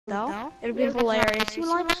though. It'd be hilarious. You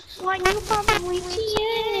like you probably see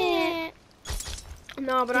it.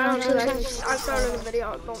 No, but I don't do that. I started the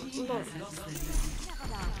video.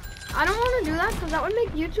 I don't want to do that because that would make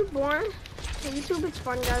YouTube boring. YouTube is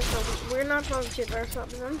fun, guys, so we're not going to cheat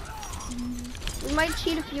ourselves in. We might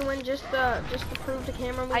cheat if you win just to prove to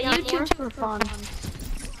camera we got more. YouTube for fun.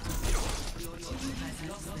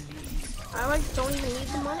 I don't even need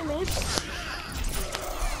the money, man.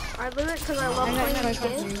 I live it because I love playing these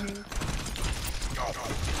games.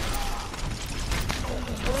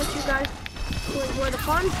 I want you guys to enjoy the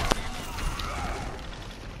fun.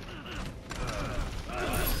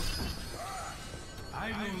 I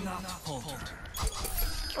will not falter.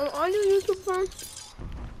 All you YouTube fans,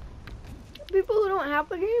 people who don't have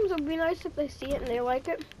the games, it would be nice if they see it and they like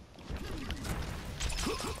it.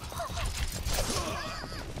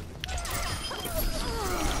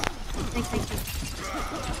 Thank you.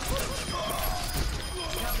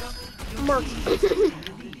 Mark.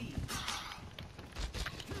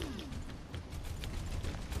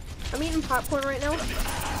 I'm eating popcorn right now.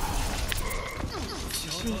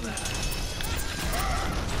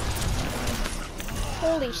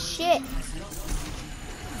 Holy shit.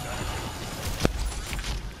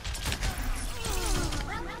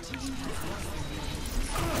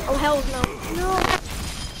 Oh, hell no. No.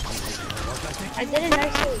 I did a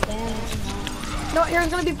nice little damage. No, here's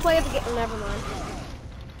gonna be play of the game. Never mind.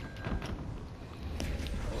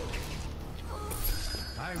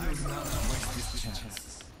 I will not waste this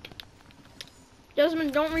chance.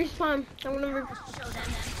 Desmond, don't respawn. I'm gonna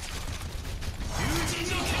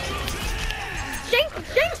Shank!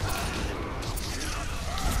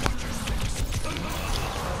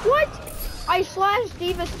 What? I slashed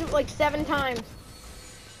Diva suit like 7 times.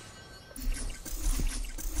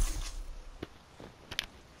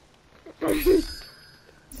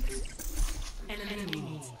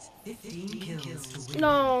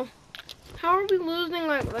 No. How are we losing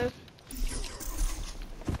like this?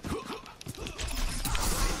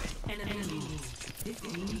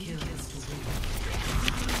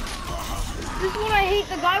 This is what I hate.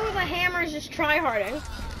 The guy with the hammer is just tryharding.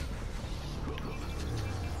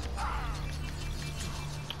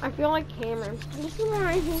 I feel like Cameron. This is what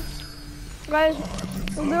I hate. Guys,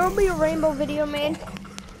 there will be a rainbow video made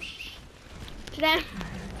today.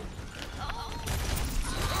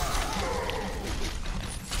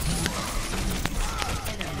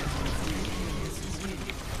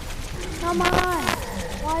 Come on.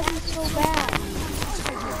 Why is it so bad?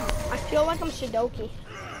 I feel like I'm Shidoki.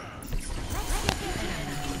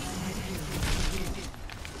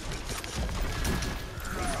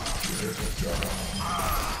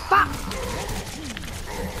 Bop!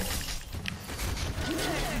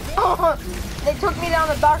 Oh, they took me down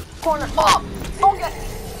the dark corner. Oh, okay.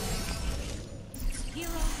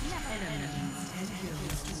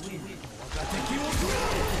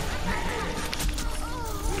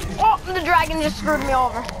 Oh, the dragon just screwed me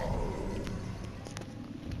over.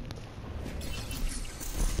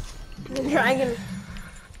 The dragon.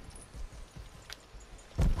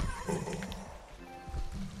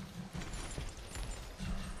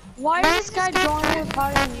 Why is this guy joining the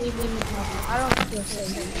party and leaving the party? I don't feel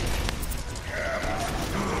safe.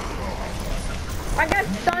 I got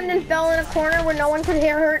stunned and fell in a corner where no one could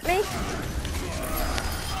hurt me.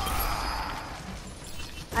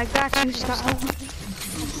 I got you, Scott.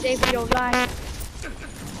 Save your life.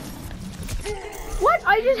 What?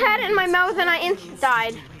 I just had it in my mouth and I instant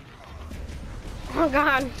died. Oh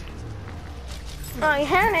god. I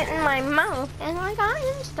had it in my mouth and I got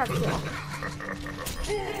insta kill.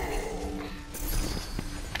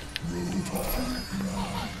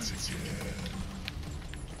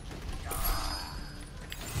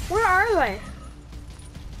 Where are they?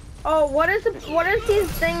 Oh, what does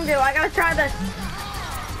this thing do? I gotta try this.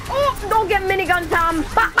 Oh, don't get minigun, Tom.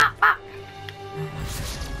 Bop, bop, bop.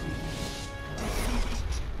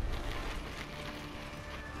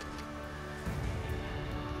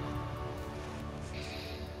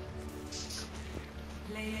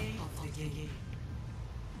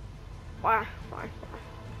 Why?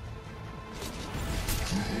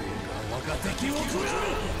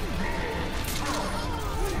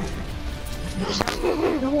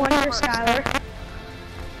 No wonder, Skylar.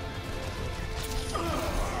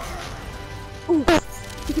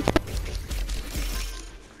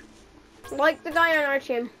 Like the guy on our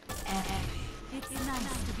team. It's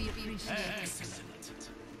nice to be appreciated.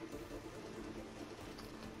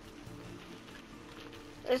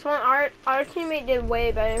 This one, our teammate did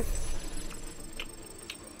way better.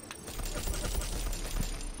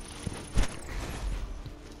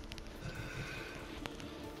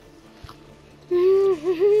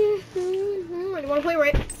 wanna play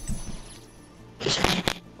right?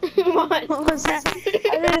 What? What was that? I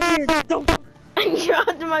didn't hear. I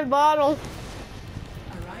dropped my bottle.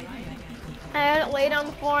 I had it laid on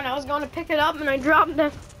the floor and I was going to pick it up and I dropped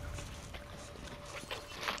it.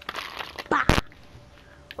 Bah.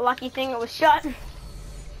 Lucky thing it was shut.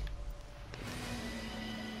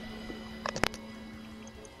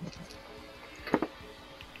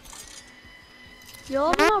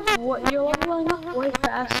 You're leveling up way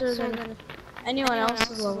faster than anyone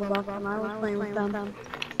else is leveled up when I was playing with them.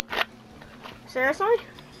 Seriously?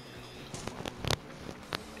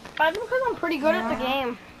 That's because I'm pretty good at the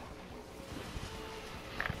game.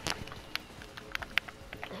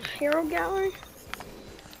 Hero gallery?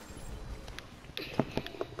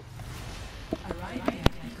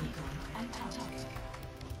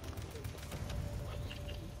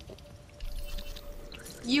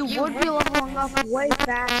 You would be leveling up way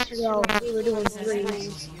faster though if we were doing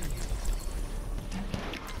threes.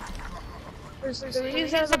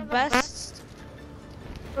 Threes are the best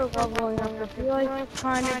for leveling up. If you're like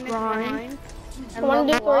trying to grind and Wanna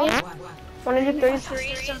do level up, threes? Wanna do threes?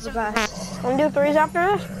 threes are the best. Wanna do threes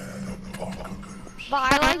after this? But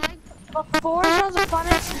I like, but fours are the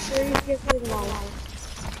funnest and threes get through them all.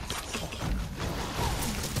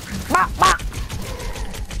 Bop, bop.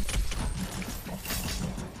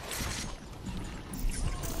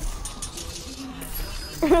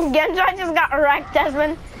 Genji just got wrecked,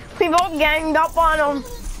 Desmond. We both ganged up on him.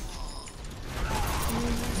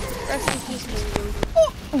 Rest in peace,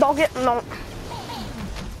 King. Don't get no.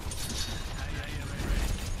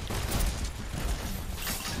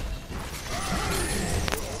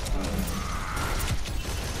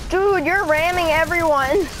 Dude, you're ramming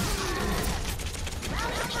everyone.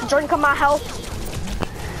 Drink of my health.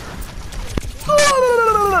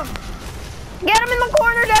 Get him in the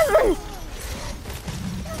corner, Desmond.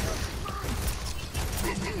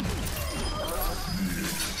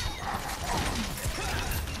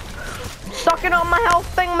 Sucking on my health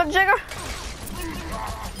thingamajigger.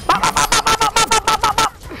 Bop, bop, bop, bop, bop,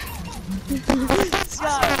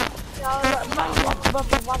 bop, bop,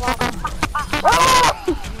 bop, bop, bop. Oh!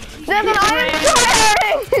 Devin, I am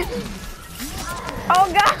swearing! Oh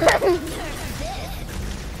god!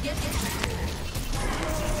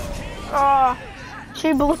 Oh,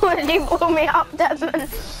 she blew me up, Desmond.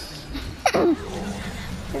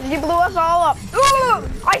 She blew us all up. Ooh,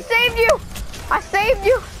 I saved you! I saved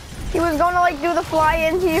you! He was gonna like do the fly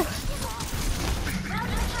into you.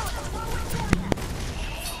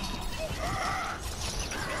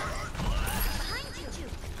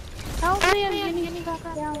 Help me, I'm getting back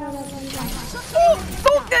down.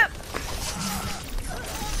 Don't get!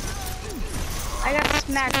 I got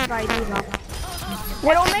smacked by Diva.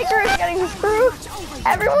 Widowmaker is getting screwed.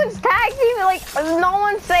 Everyone's tag teaming, like no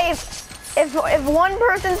one's safe. If one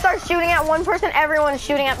person starts shooting at one person, everyone's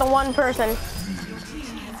shooting at the one person.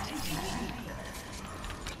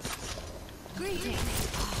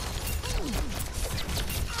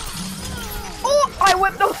 Oh, I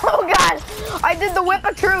whipped him. Oh god, I did the whip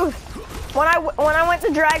of truth. When I went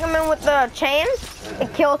to drag him in with the chains,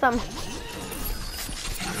 it killed him.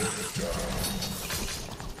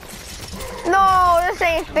 No, this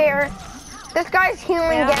ain't fair. This guy's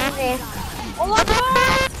healing Genji. Oh my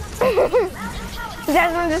god!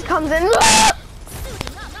 Desmond just comes in.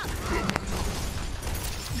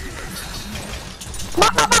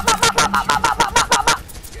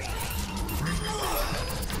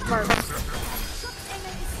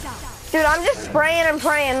 Dude, I'm just spraying and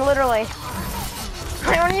praying, literally.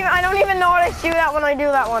 I don't even know what I shoot at when I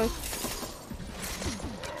do that one.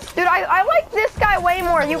 Dude, I like this guy way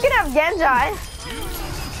more. You can have Genji.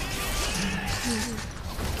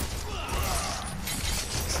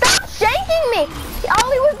 Stop shanking me!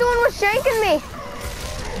 All he was doing was shanking me.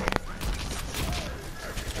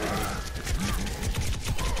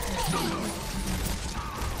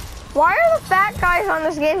 Why are the fat guys on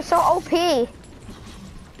this game so OP?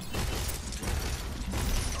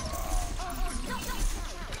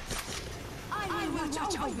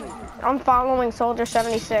 I'm following Soldier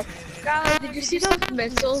 76. Golly, did you see those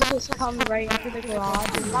missiles just come right into the garage?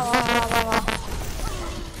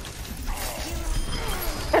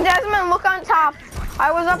 And Desmond, look on top.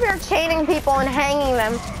 I was up here chaining people and hanging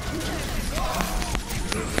them.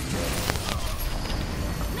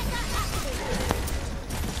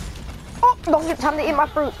 Oh, don't get time to eat my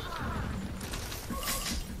fruit.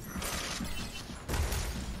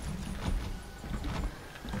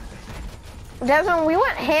 Desmond, we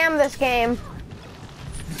went ham this game.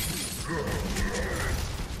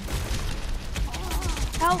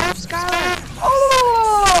 Help, Skylar!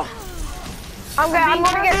 Oh! I'm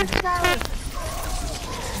gonna get.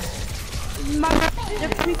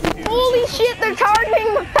 Holy shit, they're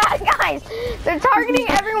targeting the fat guys. They're targeting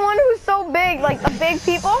everyone who's so big, like the big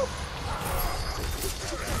people.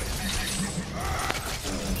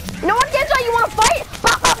 You know what, Genji? You want to fight?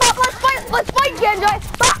 Bop, bop, bop, let's fight, Genji.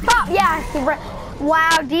 Bop, bop. Yeah.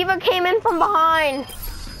 Wow, Diva came in from behind.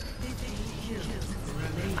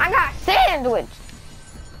 I got sandwiched.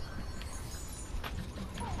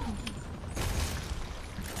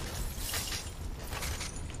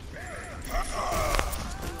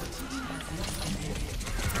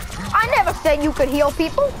 I never said you could heal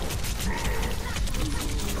people.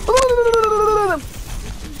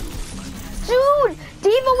 Dude,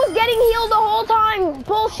 Diva was getting healed the whole time.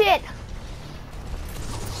 Bullshit.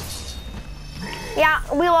 Yeah,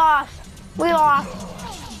 we lost. We lost.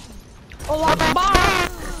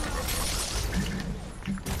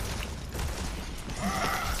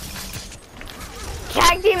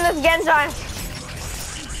 Tag team this Genji.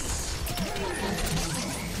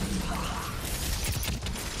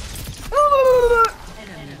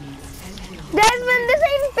 Desmond, this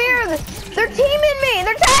ain't fair. They're teaming me.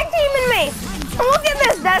 They're tag teaming me. Look at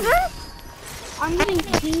this, Desmond. I'm getting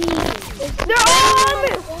teamed. They're all on me.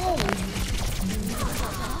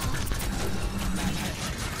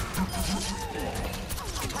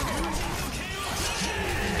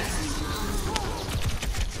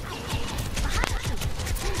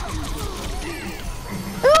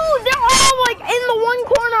 Dude, they're all like in the one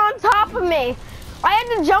corner on top of me. I had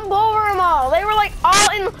to jump over them all. They were like all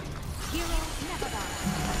in.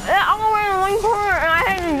 They all were in one corner, and I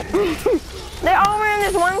had to. They all were in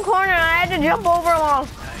this one corner, and I had to jump over them all.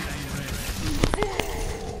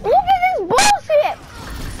 Look at this bullshit!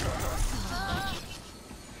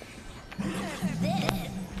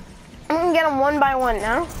 I'm gonna get them one by one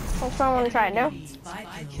now. That's what I want to try to do.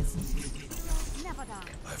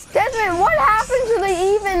 Desmond, what happened to the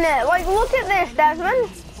evenness? Like, look at this, Desmond.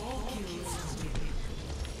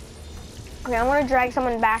 Okay, I want to drag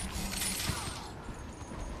someone back.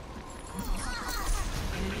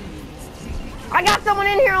 I got someone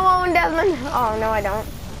in here alone, Desmond. Oh, no, I don't.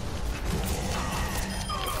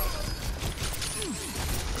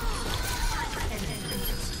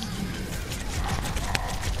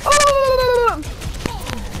 Oh!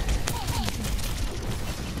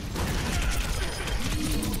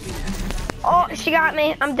 Oh, she got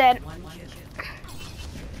me. I'm dead.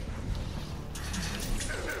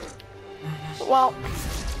 Well.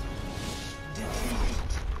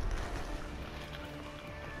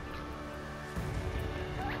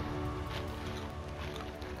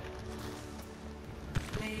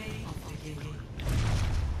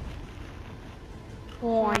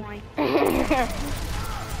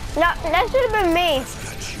 No, that should have been me.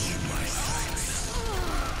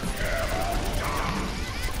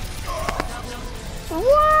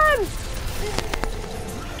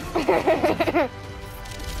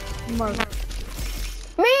 Run!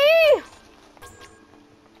 Me!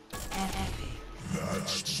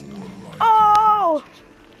 Oh!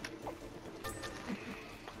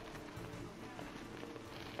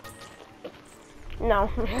 No.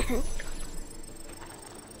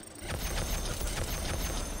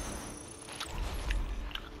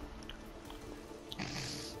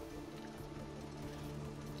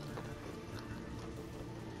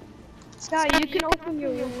 Scott, you can open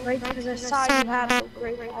your room, right? Because I saw you have a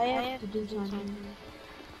great. I have to do something.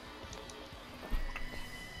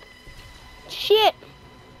 Shit!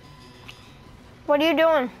 What are you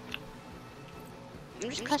doing? I'm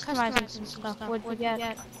just customizing some stuff. What'd you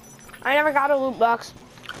get? I never got a loot box.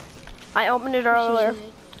 I opened it earlier.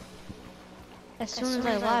 As soon as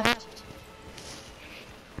I left.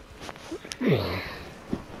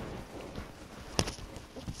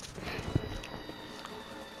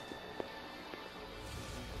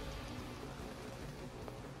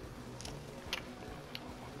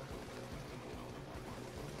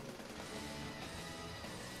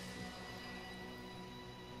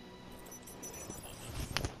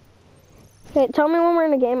 Okay, tell me when we're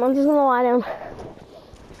in the game. I'm just gonna lie down.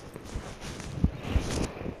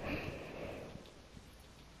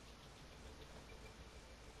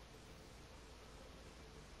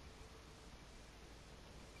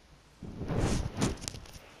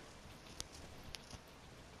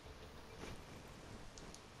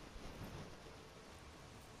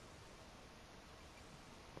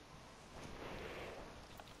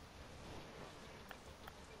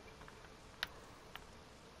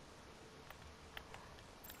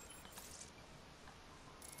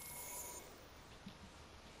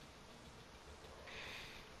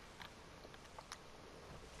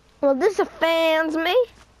 Well, this offends me.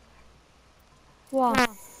 Wow.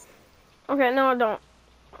 Okay, no, I don't.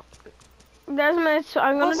 Desmond,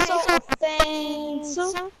 I'm gonna Also, thanks.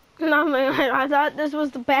 nothing. I thought this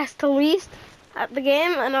was the best to least at the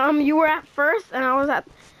game, and you were at first, and I was at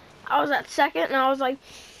second, and I was like,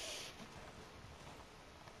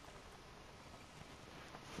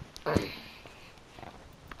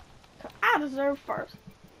 I deserve first.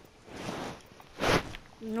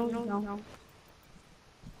 No.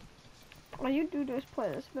 All you do is play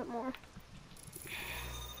this a bit more.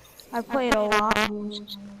 I played a lot.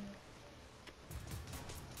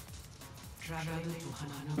 Travel to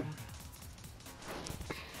Hananura.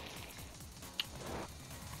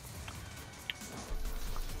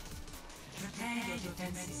 Prepare your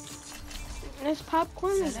defenses. This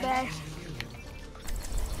popcorn is bad.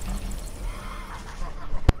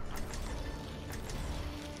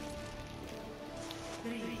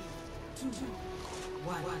 Three, two,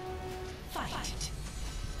 one, fight.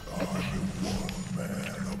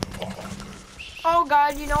 Oh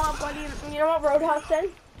God, you know what, buddy? You know what Roadhouse said?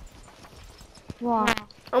 Wow.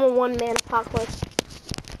 I'm a one-man apocalypse.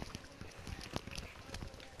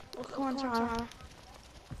 Oh, come on, Tara.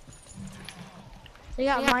 They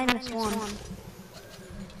got -1.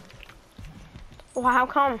 Well, how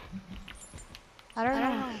come? I don't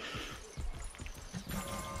know.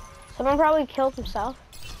 Someone probably killed himself.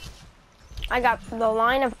 I got the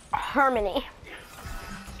line of harmony.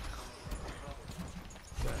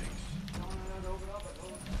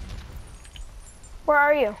 Where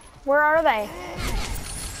are you? Where are they?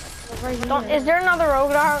 Is there another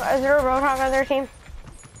Roadhog? Is there a Roadhog on their team?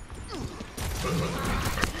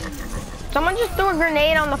 Someone just threw a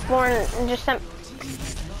grenade on the floor and just sent.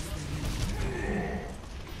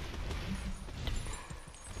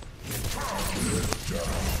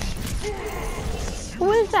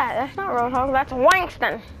 Who is that? That's not Roadhog. That's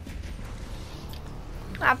Wangston.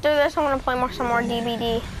 After this, I'm gonna play some more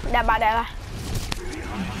DBD. Dabba.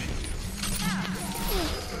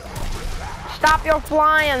 Stop your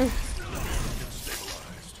flying.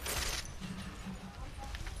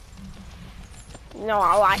 No,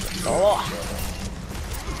 I like it a lot.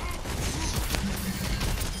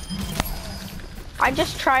 I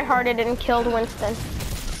just try-harded and killed Winston.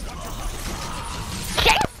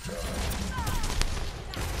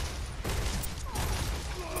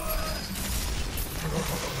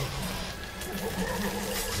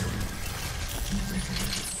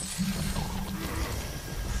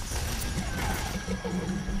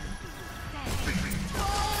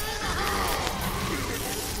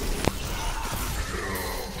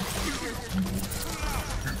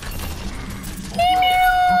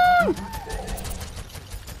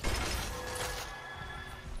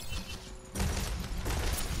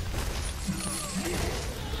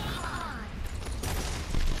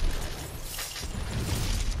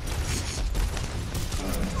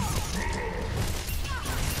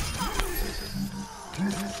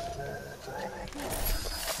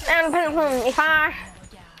 If I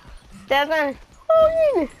Desmond,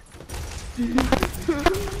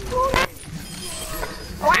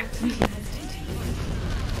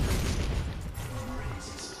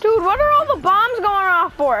 dude, what are all the bombs going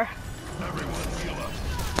off for?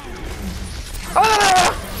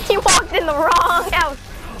 Oh, he walked in the wrong house.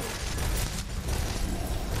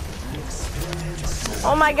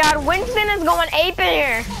 Oh my God, Winston is going ape in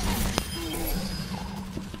here.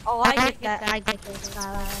 Oh, I get that. I get this,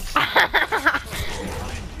 Skylar.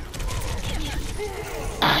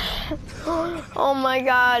 Oh my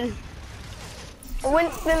God.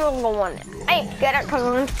 Winston will go on. Ape, get it, because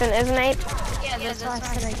Winston is an ape. Yeah, that's why I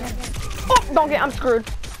said I get it. Oh, don't get, I'm screwed.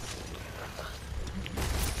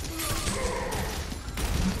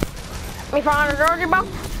 Me find a Georgie, bro.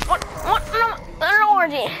 What, no, an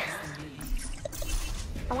orgy.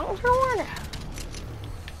 I want to order.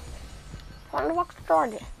 I want to walk to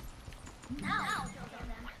Georgie.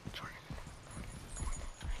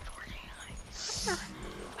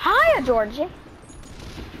 Hiya, Georgie.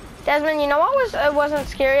 Desmond, you know what wasn't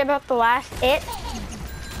scary about the last It?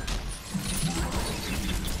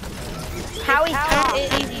 How he talked.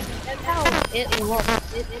 It looks.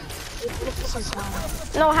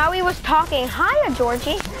 No, how he was talking. Hiya,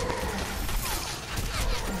 Georgie.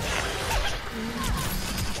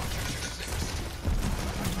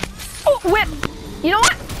 Oh, whip. You know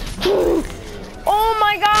what? Oh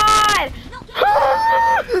my God.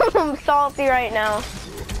 I'm salty right now.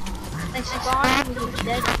 They spawned with a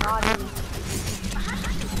dead body.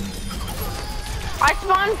 I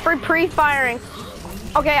spawned for pre-firing.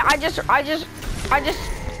 Okay, I just, what?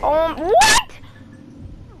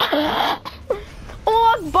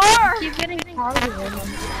 Oh, bar. Keep getting harder.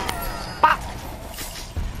 Bop.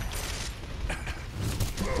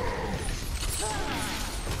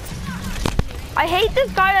 I hate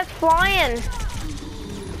this guy that's flying.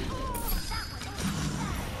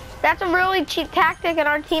 That's a really cheap tactic and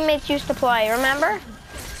our teammates used to play, remember?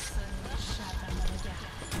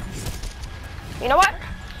 You know what?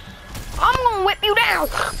 I'm gonna whip you down.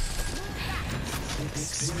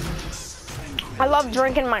 I love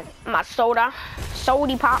drinking my soda.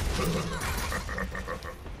 Sody pop.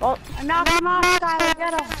 Oh, Knock him off, Skylar,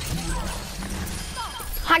 get him.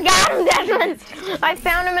 I got him, Desmond. I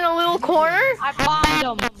found him in a little corner. I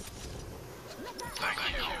bombed him.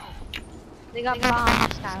 They got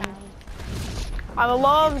bombed, Skylar. I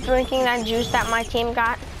love drinking that juice that my team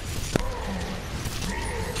got.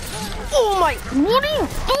 Oh my, what are you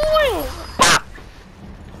doing? Pop!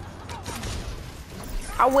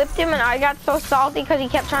 I whipped him and I got so salty because he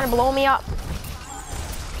kept trying to blow me up.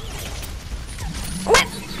 Whip!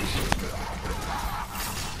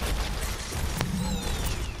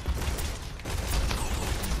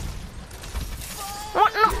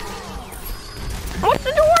 What? No. What's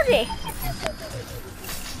the Georgie?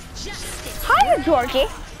 Hiya, Georgie.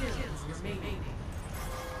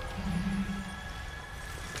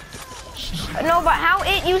 No, but how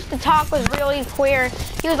it used to talk was really queer.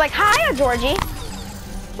 He was like, hiya, Georgie.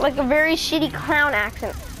 Like a very shitty clown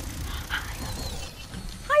accent.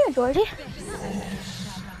 Hiya, Georgie.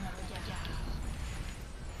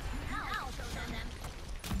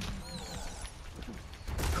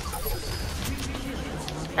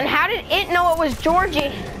 And how did it know it was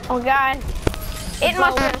Georgie? Oh God. It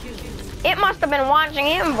must have been watching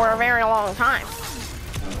him for a very long time.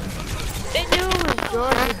 They knew it was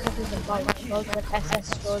Georgie because of the bug with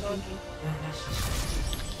SS Georgie.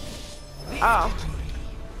 Oh.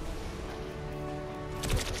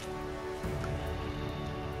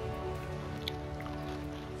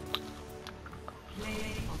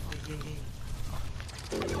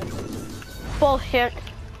 Bullshit.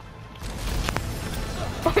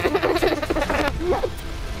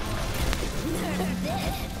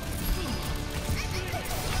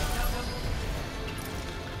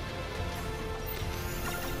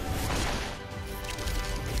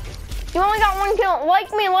 You only got one kill.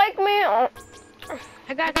 Like me, like me. Oh.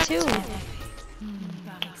 I got 2.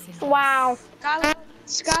 Wow.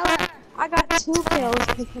 Skylar, I got 2 kills.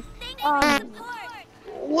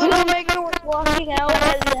 Widowmaker was walking out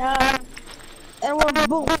and we're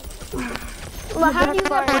boom. But how do you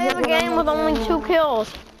get play the game with only 2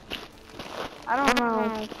 kills? I don't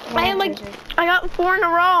know. I got 4 in a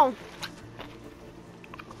row.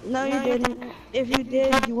 No, you didn't. If you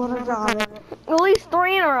did, you would have got it. At least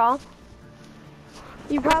 3 in a row.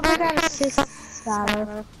 You probably got assists,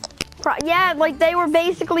 Skylar. Yeah, like they were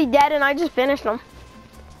basically dead and I just finished them.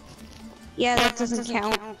 Yeah, that doesn't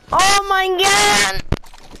count. Oh my God!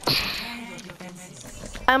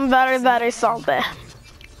 I'm very, very salty.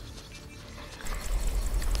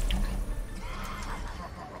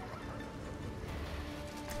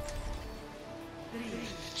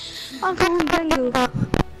 I'm calling Gengu.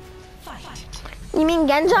 You mean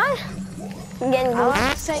Genji? I Gengu. want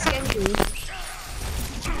to say Gengu.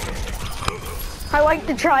 I like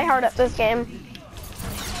to try hard at this game.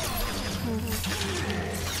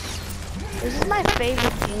 This is my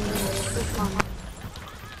favorite game.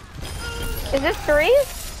 Is this 3?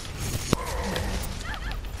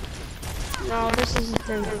 No, this isn't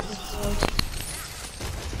 3.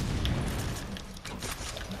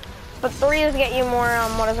 But 3s get you more,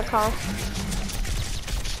 what is it called?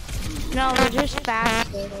 No, they're just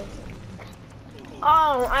faster.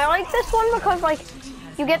 Oh, I like this one because like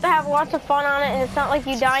you get to have lots of fun on it and it's not like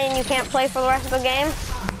you die and you can't play for the rest of the game.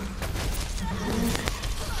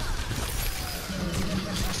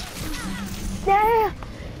 Yeah.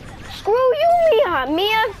 Screw you, Mia!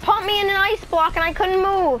 Mia pumped me in an ice block and I couldn't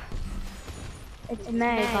move. It's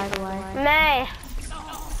May, by the way. May.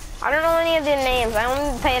 I don't know any of the names. I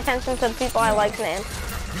only pay attention to the people I like's names.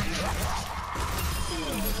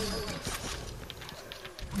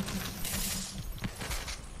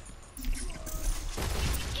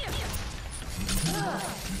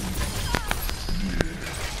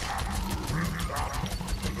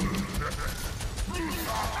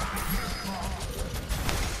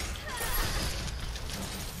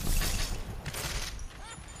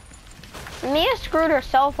 Mia screwed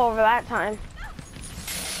herself over that time.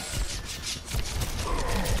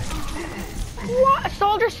 What?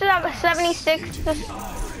 Soldier 76.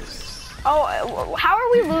 Oh, how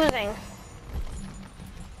are we losing?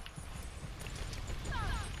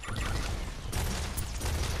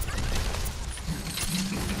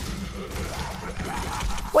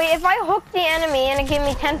 Wait, if I hook the enemy and it gave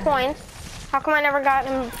me 10 points, how come I never got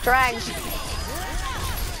him dragged?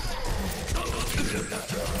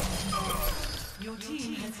 Your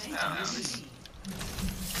team has taken the lead.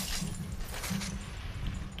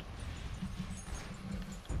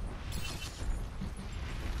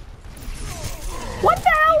 What the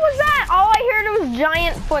hell was that? All I heard was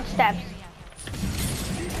giant footsteps.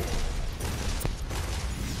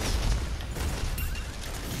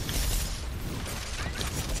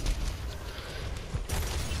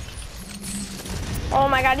 Oh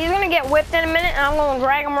my god, he's gonna get whipped in a minute and I'm gonna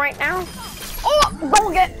drag him right now. Oh,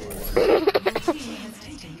 don't get.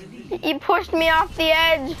 He pushed me off the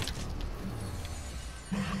edge.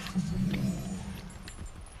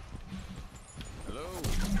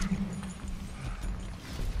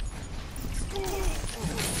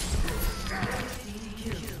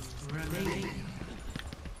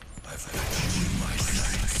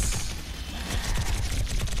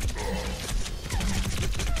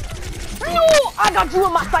 No, I got you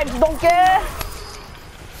in my sights, donkey.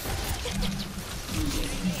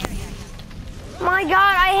 My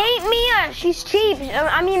god, I hate Mia. She's cheap.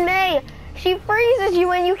 I mean May. She freezes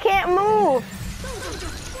you and you can't move.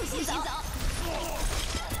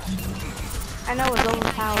 I know it's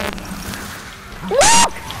overpowered.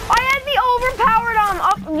 Look! I had the overpowered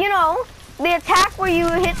up, you know, the attack where you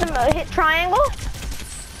hit triangle.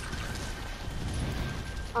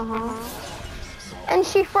 And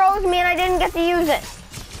she froze me and I didn't get to use it.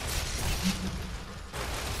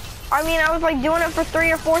 I mean, I was like doing it for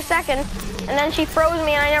 3 or 4 seconds and then she froze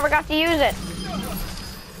me and I never got to use it.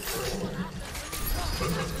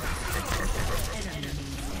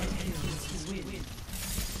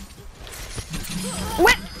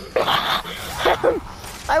 Whip!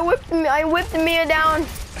 I whipped Mia down.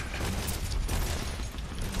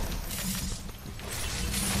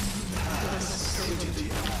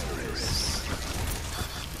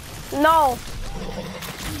 No.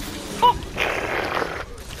 Oh.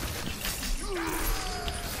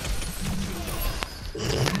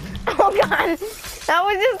 Oh god. That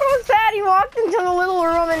was just so sad. He walked into the little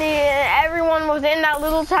room and everyone was in that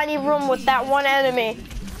little tiny room with that one enemy.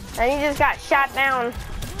 And he just got shot down.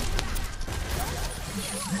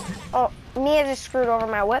 Oh, Mia just screwed over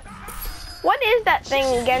my whip. What is that thing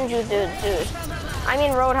Genju does? I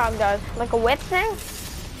mean Roadhog does. Like a whip thing?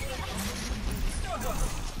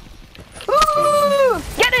 Ooh,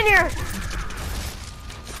 get in here!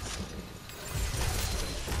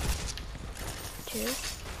 Two.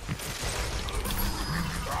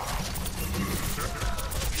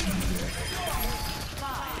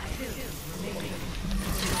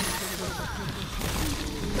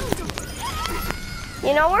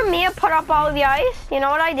 You know where Mia put up all the ice? You know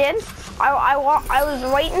what I did? I was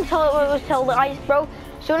waiting until the ice broke.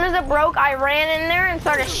 As soon as it broke, I ran in there and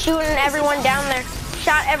started shooting everyone down there.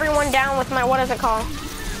 Shot everyone down with my, what is it called?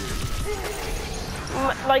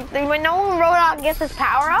 Like, when no one Roadhog gets his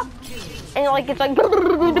power up, and like, it's like,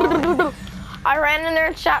 I ran in there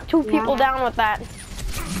and shot 2 people down with that.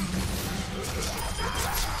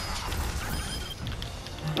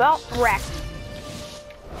 Well, wrecked.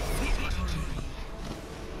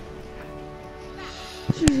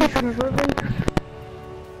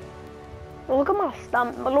 Look at my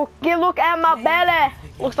stomach. Look at my belly.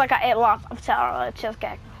 Looks like I ate lots of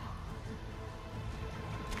cheesecake.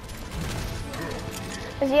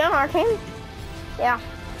 Is he on our team? Yeah.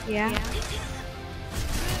 Yeah.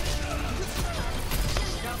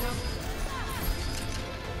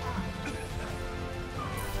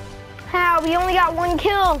 How? We only got 1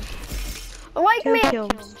 kill. Like 2 me.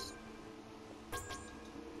 kills.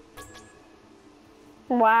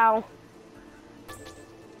 Wow.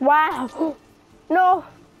 Wow. No.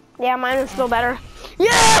 Yeah, mine is still better.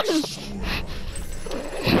 Yes!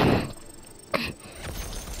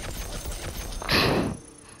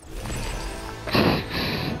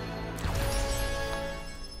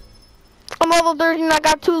 I'm level 13. I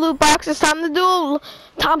got 2 loot boxes. Time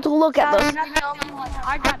to look at this.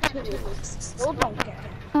 I got 2. Still don't care.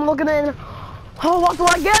 I'm looking in. Oh, what do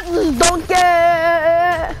I get? Don't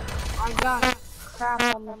get. I got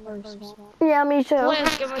crap on the first one. Yeah, me too.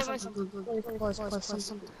 Please give me something. Please,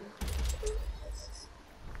 something.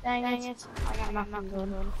 Dang it. I got nothing good.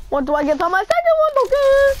 What do I get on my second one? Don't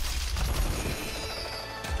get.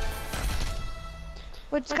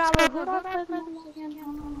 Which Skylar, who do I play with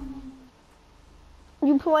again?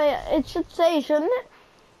 You play it. It should say, shouldn't it?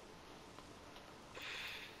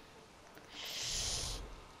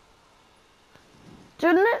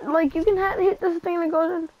 Shouldn't it? Like, you can hit this thing that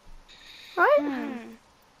goes in. Right?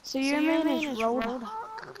 So your name is Roadhog.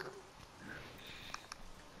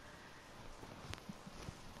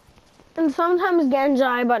 And sometimes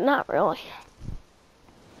Genji, but not really.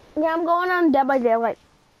 Yeah, I'm going on Dead by Daylight.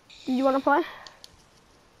 Do you want to play?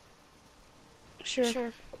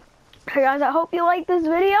 Sure. Hey guys, I hope you liked this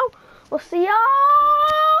video. We'll see y'all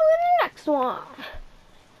in the next one.